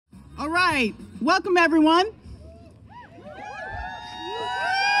All right, welcome everyone.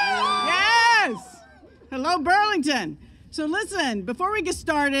 Yes, hello Burlington. So listen, before we get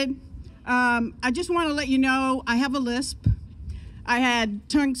started, I just want to let you know I have a lisp. I had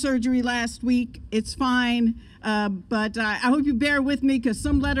tongue surgery last week. It's fine, but I hope you bear with me because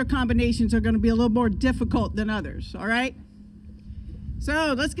some letter combinations are going to be a little more difficult than others, all right?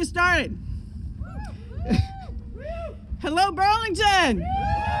 So let's get started. Hello, Burlington.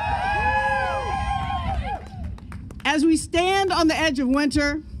 As we stand on the edge of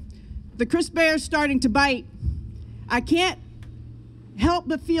winter, the crisp air is starting to bite. I can't help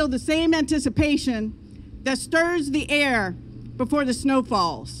but feel the same anticipation that stirs the air before the snow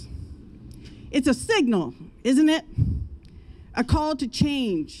falls. It's a signal, isn't it? A call to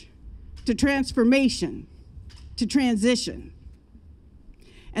change, to transformation, to transition.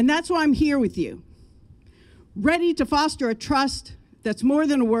 And that's why I'm here with you, ready to foster a trust that's more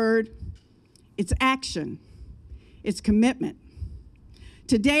than a word. It's action, it's commitment.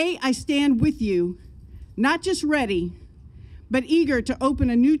 Today, I stand with you, not just ready, but eager to open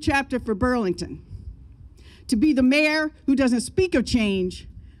a new chapter for Burlington, to be the mayor who doesn't speak of change,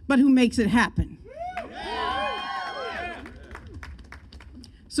 but who makes it happen.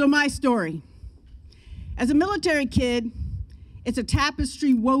 So my story. As a military kid, it's a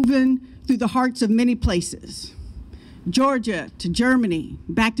tapestry woven through the hearts of many places. Georgia to Germany,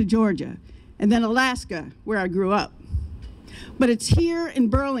 back to Georgia, and then Alaska, where I grew up. But it's here in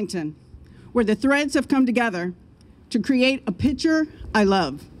Burlington where the threads have come together to create a picture I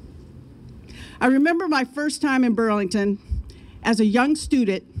love. I remember my first time in Burlington as a young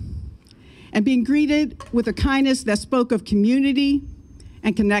student and being greeted with a kindness that spoke of community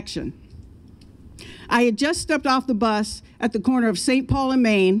and connection. I had just stepped off the bus at the corner of St. Paul and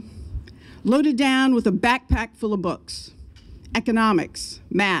Main, loaded down with a backpack full of books, economics,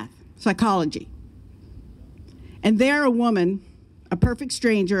 math, psychology. And there a woman, a perfect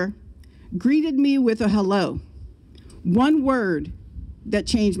stranger, greeted me with a hello, one word that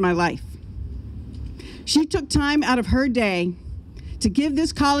changed my life. She took time out of her day to give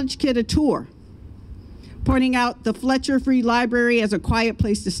this college kid a tour, pointing out the Fletcher Free Library as a quiet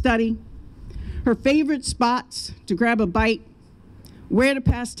place to study, her favorite spots to grab a bite, where to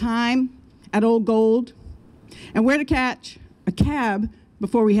pass time at Old Gold, and where to catch a cab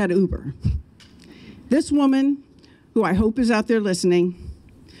before we had Uber. This woman, who I hope is out there listening,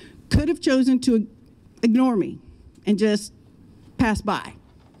 could have chosen to ignore me and just pass by,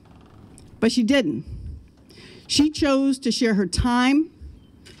 but she didn't. She chose to share her time,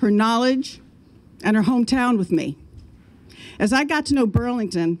 her knowledge, and her hometown with me. As I got to know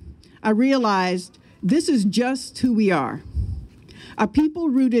Burlington, I realized this is just who we are. A people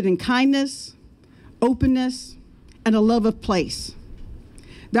rooted in kindness, openness, and a love of place.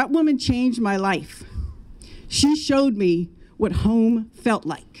 That woman changed my life. She showed me what home felt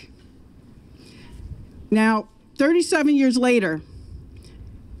like. Now, 37 years later,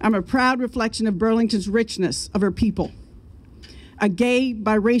 I'm a proud reflection of Burlington's richness of her people. A gay,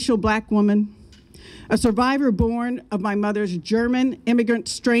 biracial Black woman, a survivor born of my mother's German immigrant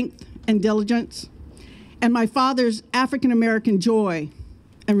strength and diligence, and my father's African-American joy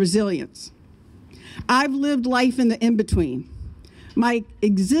and resilience. I've lived life in the in-between, my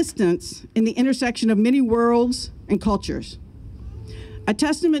existence in the intersection of many worlds and cultures. A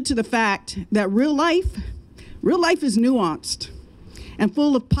testament to the fact that real life is nuanced and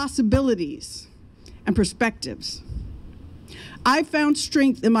full of possibilities and perspectives. I've found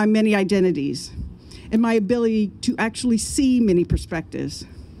strength in my many identities, in my ability to actually see many perspectives.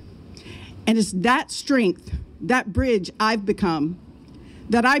 And it's that strength, that bridge I've become,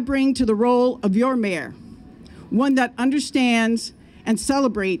 that I bring to the role of your mayor, one that understands and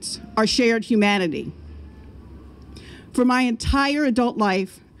celebrates our shared humanity. For my entire adult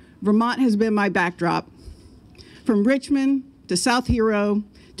life, Vermont has been my backdrop, from Richmond to South Hero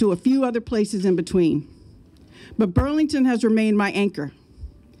to a few other places in between. But Burlington has remained my anchor.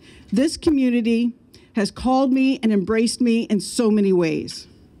 This community has called me and embraced me in so many ways,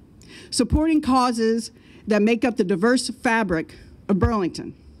 supporting causes that make up the diverse fabric of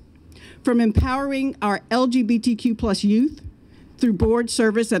Burlington, from empowering our LGBTQ+ youth through board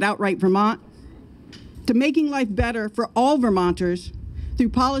service at Outright Vermont, to making life better for all Vermonters through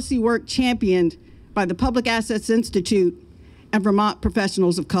policy work championed by the Public Assets Institute and Vermont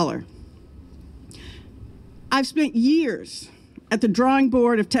professionals of color. I've spent years at the drawing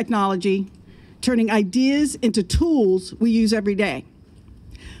board of technology, turning ideas into tools we use every day,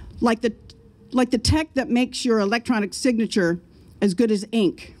 like the tech that makes your electronic signature as good as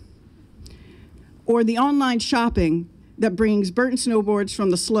ink, or the online shopping that brings Burton snowboards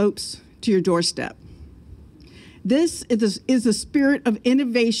from the slopes to your doorstep. This is the spirit of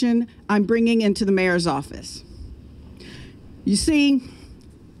innovation I'm bringing into the mayor's office. You see,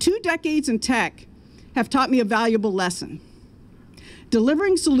 2 decades in tech have taught me a valuable lesson.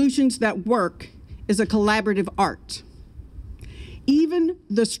 Delivering solutions that work is a collaborative art. Even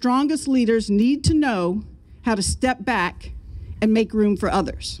the strongest leaders need to know how to step back and make room for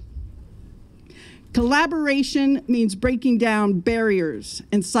others. Collaboration means breaking down barriers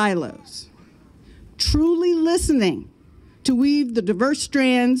and silos, truly listening to weave the diverse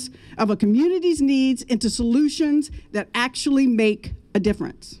strands of a community's needs into solutions that actually make a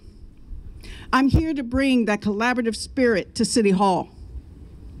difference. I'm here to bring that collaborative spirit to City Hall,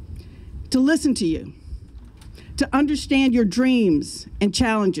 to listen to you, to understand your dreams and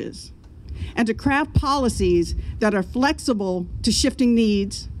challenges, and to craft policies that are flexible to shifting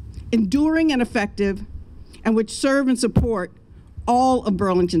needs, enduring and effective, and which serve and support all of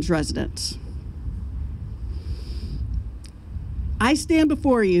Burlington's residents. I stand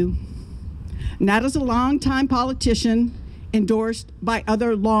before you not as a longtime politician endorsed by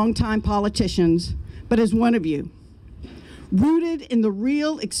other longtime politicians, but as one of you, rooted in the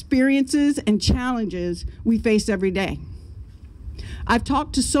real experiences and challenges we face every day. I've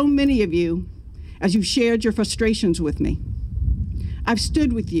talked to so many of you as you've shared your frustrations with me. I've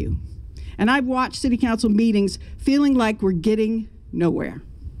stood with you, and I've watched city council meetings feeling like we're getting nowhere.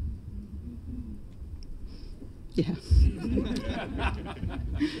 Yeah.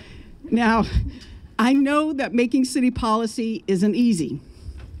 Now, I know that making city policy isn't easy.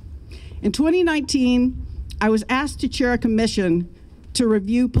 In 2019, I was asked to chair a commission to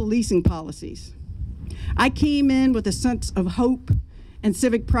review policing policies. I came in with a sense of hope and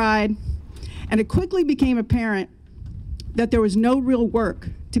civic pride, and it quickly became apparent that there was no real work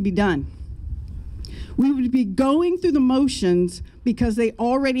to be done. We would be going through the motions because they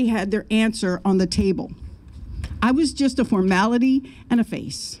already had their answer on the table. I was just a formality and a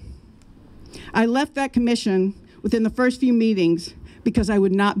face. I left that commission within the first few meetings because I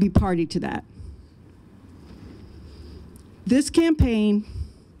would not be party to that. This campaign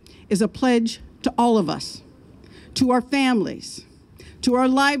is a pledge to all of us, to our families, to our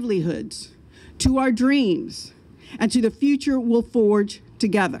livelihoods, to our dreams, and to the future we'll forge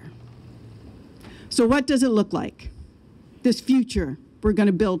together. So what does it look like? This future we're going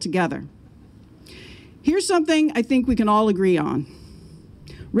to build together. Here's something I think we can all agree on.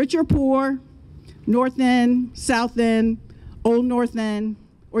 Rich or poor, North End, South End, Old North End,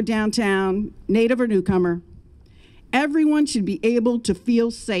 or downtown, native or newcomer, everyone should be able to feel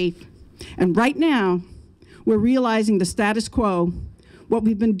safe. And right now, we're realizing the status quo, what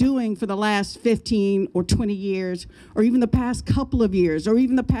we've been doing for the last 15 or 20 years, or even the past couple of years, or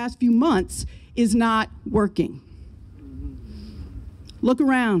even the past few months, is not working. Look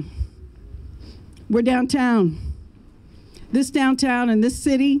around. We're downtown. This downtown and this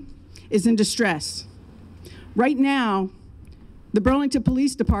city is in distress. Right now, the Burlington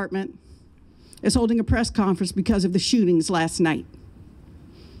Police Department is holding a press conference because of the shootings last night.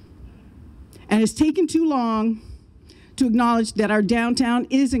 And it's taken too long to acknowledge that our downtown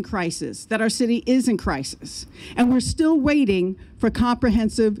is in crisis, that our city is in crisis, and we're still waiting for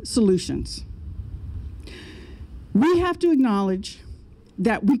comprehensive solutions. We have to acknowledge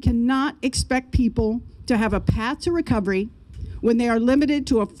that we cannot expect people to have a path to recovery when they are limited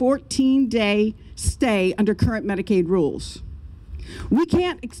to a 14-day stay under current Medicaid rules. We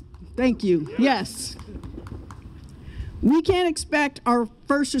can't, thank you, yes. We can't expect our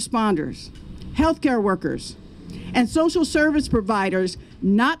first responders, healthcare workers, and social service providers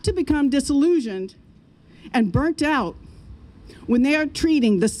not to become disillusioned and burnt out when they are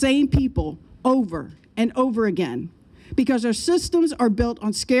treating the same people over and over again, because our systems are built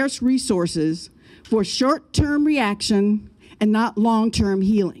on scarce resources for short-term reaction and not long-term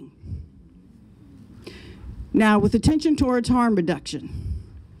healing. Now, with attention towards harm reduction,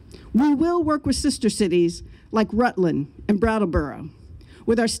 we will work with sister cities like Rutland and Brattleboro,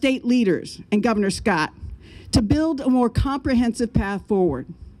 with our state leaders and Governor Scott, to build a more comprehensive path forward.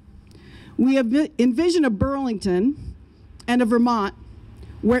 We envision a Burlington and a Vermont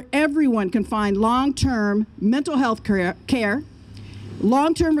where everyone can find long-term mental health care,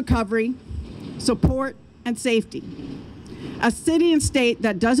 long-term recovery, support, and safety. A city and state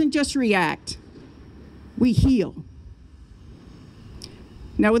that doesn't just react, we heal.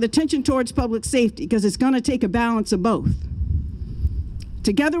 Now, with attention towards public safety, because it's going to take a balance of both.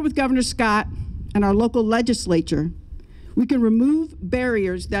 Together with Governor Scott and our local legislature, we can remove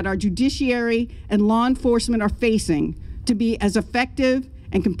barriers that our judiciary and law enforcement are facing to be as effective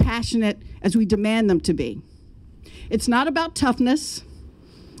and compassionate as we demand them to be. It's not about toughness.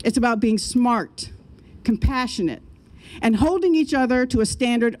 It's about being smart, compassionate, and holding each other to a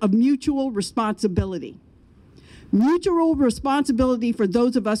standard of mutual responsibility. Mutual responsibility for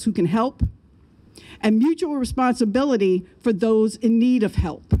those of us who can help, and mutual responsibility for those in need of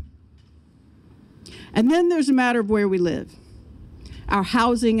help. And then there's a matter of where we live, our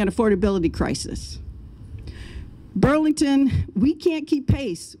housing and affordability crisis. Burlington, we can't keep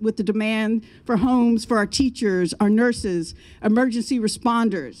pace with the demand for homes for our teachers, our nurses, emergency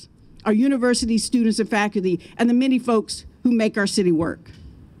responders, our university students and faculty, and the many folks who make our city work.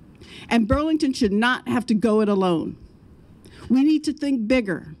 And Burlington should not have to go it alone. We need to think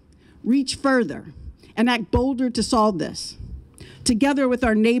bigger, reach further, and act bolder to solve this. Together with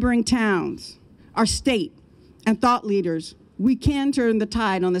our neighboring towns, our state, and thought leaders, we can turn the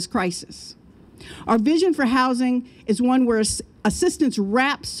tide on this crisis. Our vision for housing is one where assistance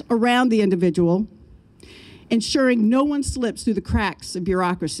wraps around the individual, ensuring no one slips through the cracks of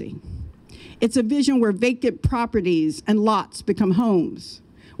bureaucracy. It's a vision where vacant properties and lots become homes,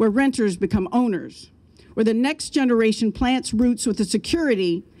 where renters become owners, where the next generation plants roots with the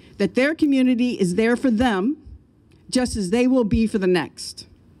security that their community is there for them, just as they will be for the next.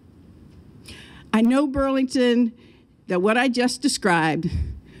 I know, Burlington, that what I just described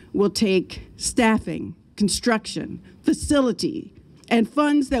will take staffing, construction, facility, and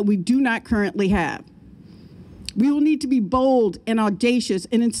funds that we do not currently have. We will need to be bold and audacious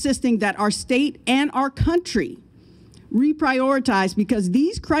in insisting that our state and our country reprioritize, because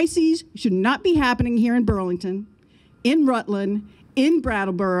these crises should not be happening here in Burlington, in Rutland, in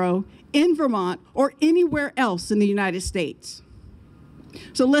Brattleboro, in Vermont, or anywhere else in the United States.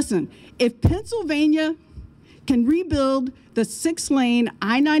 So listen, if Pennsylvania can rebuild the 6-lane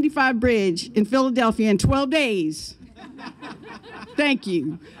I-95 bridge in Philadelphia in 12 days, thank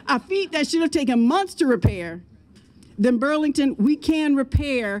you, a feat that should have taken months to repair, then Burlington, we can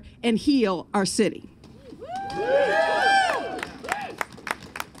repair and heal our city.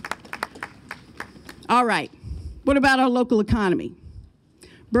 All right, what about our local economy?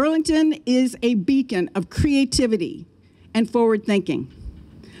 Burlington is a beacon of creativity and forward thinking,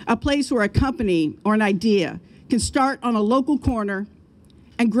 a place where a company or an idea can start on a local corner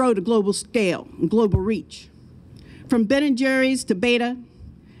and grow to global scale and global reach. From Ben & Jerry's to Beta,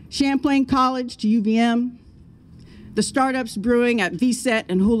 Champlain College to UVM, the startups brewing at VSET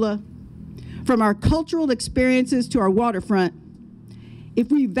and Hula, from our cultural experiences to our waterfront,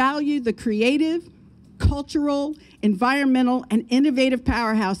 if we value the creative, cultural, environmental, and innovative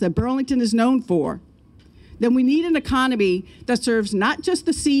powerhouse that Burlington is known for, then we need an economy that serves not just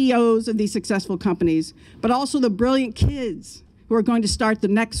the CEOs of these successful companies, but also the brilliant kids who are going to start the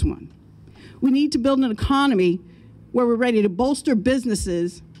next one. We need to build an economy where we're ready to bolster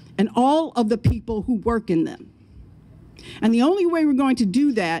businesses and all of the people who work in them. And the only way we're going to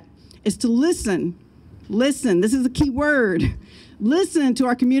do that is to listen, this is a key word, listen to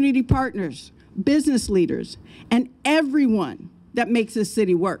our community partners, business leaders, and everyone that makes this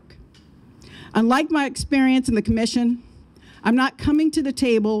city work. Unlike my experience in the commission, I'm not coming to the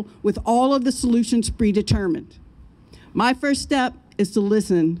table with all of the solutions predetermined. My first step is to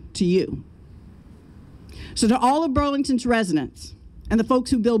listen to you. So to all of Burlington's residents and the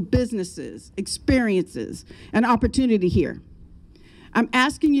folks who build businesses, experiences, and opportunity here, I'm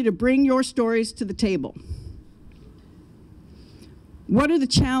asking you to bring your stories to the table. What are the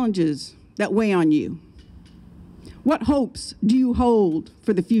challenges that weigh on you? What hopes do you hold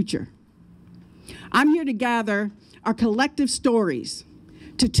for the future? I'm here to gather our collective stories,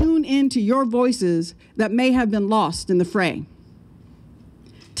 to tune into your voices that may have been lost in the fray.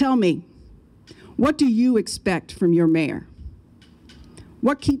 Tell me, what do you expect from your mayor?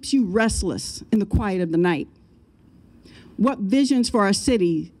 What keeps you restless in the quiet of the night? What visions for our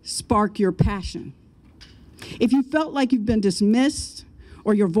city spark your passion? If you felt like you've been dismissed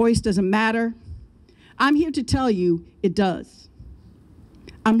or your voice doesn't matter, I'm here to tell you it does.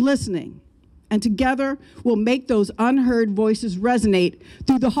 I'm listening, and together we'll make those unheard voices resonate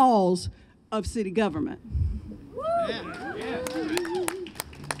through the halls of city government.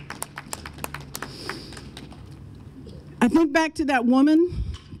 I think back to that woman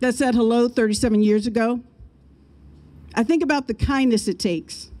that said hello 37 years ago. I think about the kindness it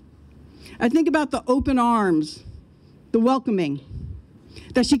takes. I think about the open arms, the welcoming,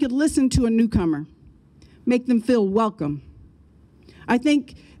 that she could listen to a newcomer, make them feel welcome. I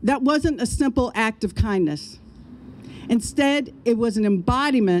think that wasn't a simple act of kindness. Instead, it was an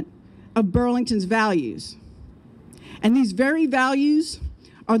embodiment of Burlington's values. And these very values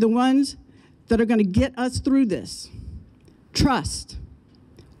are the ones that are going to get us through this. Trust,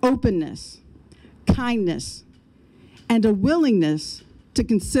 openness, kindness, and a willingness to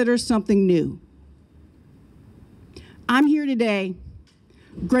consider something new. I'm here today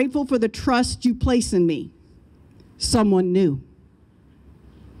grateful for the trust you place in me, someone new.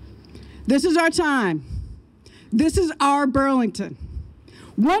 This is our time. This is our Burlington.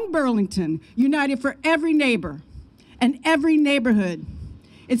 One Burlington, united for every neighbor and every neighborhood.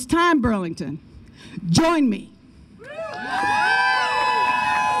 It's time, Burlington. Join me.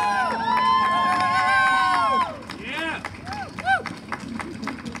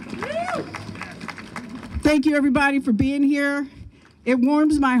 Thank you, everybody, for being here. It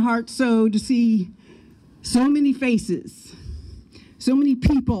warms my heart so to see so many faces, so many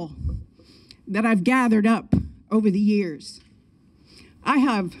people that I've gathered up over the years. I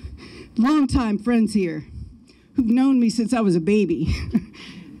have longtime friends here who've known me since I was a baby,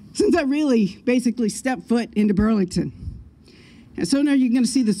 since I really basically stepped foot into Burlington. And so now you're going to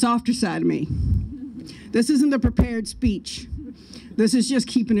see the softer side of me. This isn't a prepared speech. This is just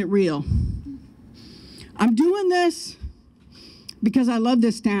keeping it real. I'm doing this because I love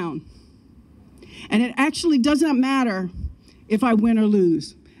this town. And it actually does not matter if I win or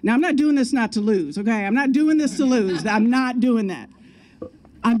lose. Now, I'm not doing this not to lose, okay? I'm not doing this to lose. I'm not doing that.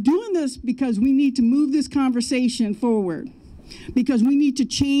 I'm doing this because we need to move this conversation forward, because we need to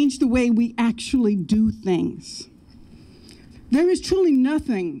change the way we actually do things. There is truly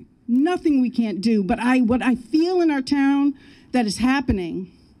nothing we can't do, but what I feel in our town that is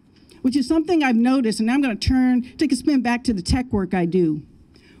happening, which is something I've noticed, and I'm going to take a spin back to the tech work I do.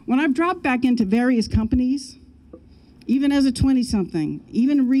 When I've dropped back into various companies, even as a 20-something,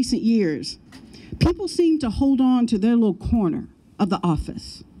 even in recent years, people seem to hold on to their little corner of the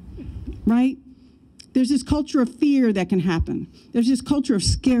office, right? There's this culture of fear that can happen. There's this culture of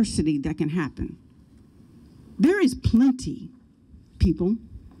scarcity that can happen. There is plenty, people.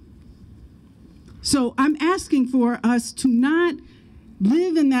 So I'm asking for us to not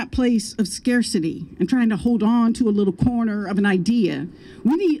live in that place of scarcity and trying to hold on to a little corner of an idea.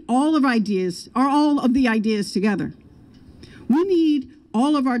 We need all of the ideas together. We need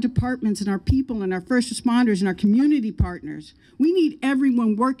all of our departments and our people and our first responders and our community partners. We need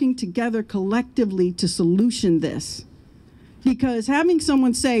everyone working together collectively to solution this. Because having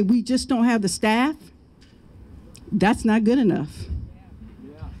someone say, we just don't have the staff, that's not good enough.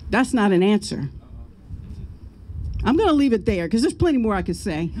 That's not an answer. I'm going to leave it there because there's plenty more I could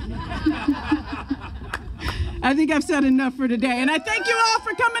say. I think I've said enough for today, and I thank you all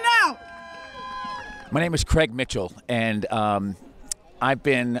for coming out. My name is Craig Mitchell, and I've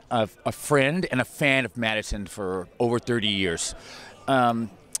been a friend and a fan of Mattison for over 30 years.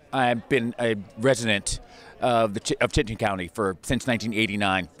 I've been a resident of Chittenden County since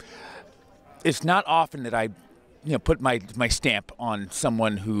 1989. It's not often that I put my stamp on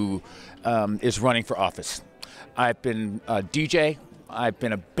someone who is running for office. I've been a DJ, I've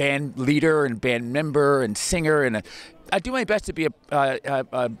been a band leader and band member and singer, and I do my best to be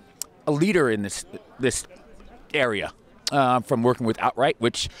a leader in this area. From working with Outright,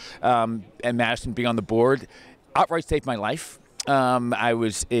 and Mattison being on the board. Outright saved my life. I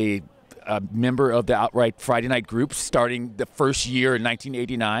was a member of the Outright Friday night group starting the first year in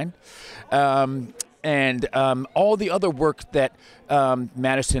 1989. And all the other work that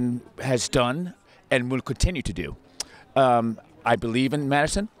Mattison has done and will continue to do. I believe in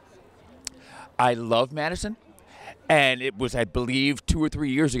Mattison. I love Mattison. And it was, I believe, 2 or 3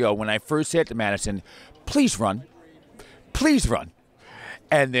 years ago when I first said to Mattison, please run. Please run.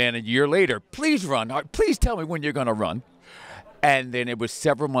 And then a year later, please run. Please tell me when you're going to run. And then it was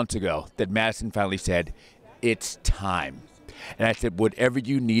several months ago that Mattison finally said, it's time. And I said, whatever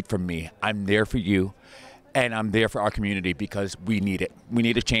you need from me, I'm there for you. And I'm there for our community because we need it. We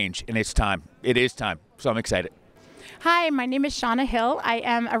need a change, and it's time. It is time. So I'm excited. Hi, my name is Shauna Hill. I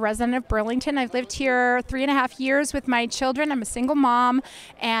am a resident of Burlington. I've lived here 3.5 years with my children. I'm a single mom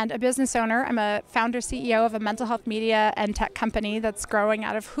and a business owner. I'm a founder CEO of a mental health media and tech company that's growing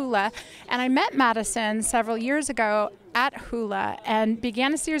out of Hula. And I met Mattison several years ago at Hula and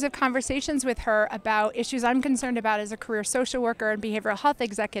began a series of conversations with her about issues I'm concerned about as a career social worker and behavioral health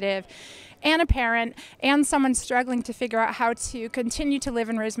executive and a parent and someone struggling to figure out how to continue to live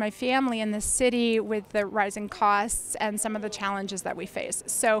and raise my family in this city with the rising costs and some of the challenges that we face.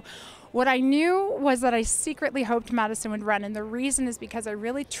 So what I knew was that I secretly hoped Mattison would run, and the reason is because I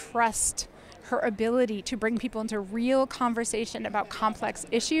really trust her ability to bring people into real conversation about complex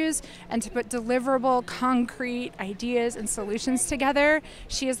issues and to put deliverable, concrete ideas and solutions together.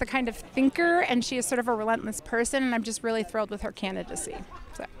 She is the kind of thinker, and she is sort of a relentless person, and I'm just really thrilled with her candidacy.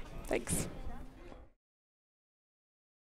 So, thanks.